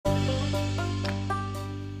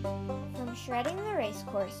shredding the race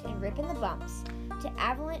course and ripping the bumps, to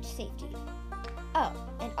avalanche safety. Oh,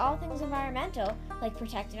 and all things environmental, like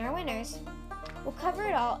protecting our winners. We'll cover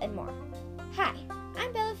it all and more. Hi,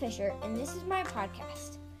 I'm Bella Fisher, and this is my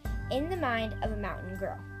podcast, In the Mind of a Mountain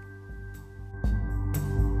Girl.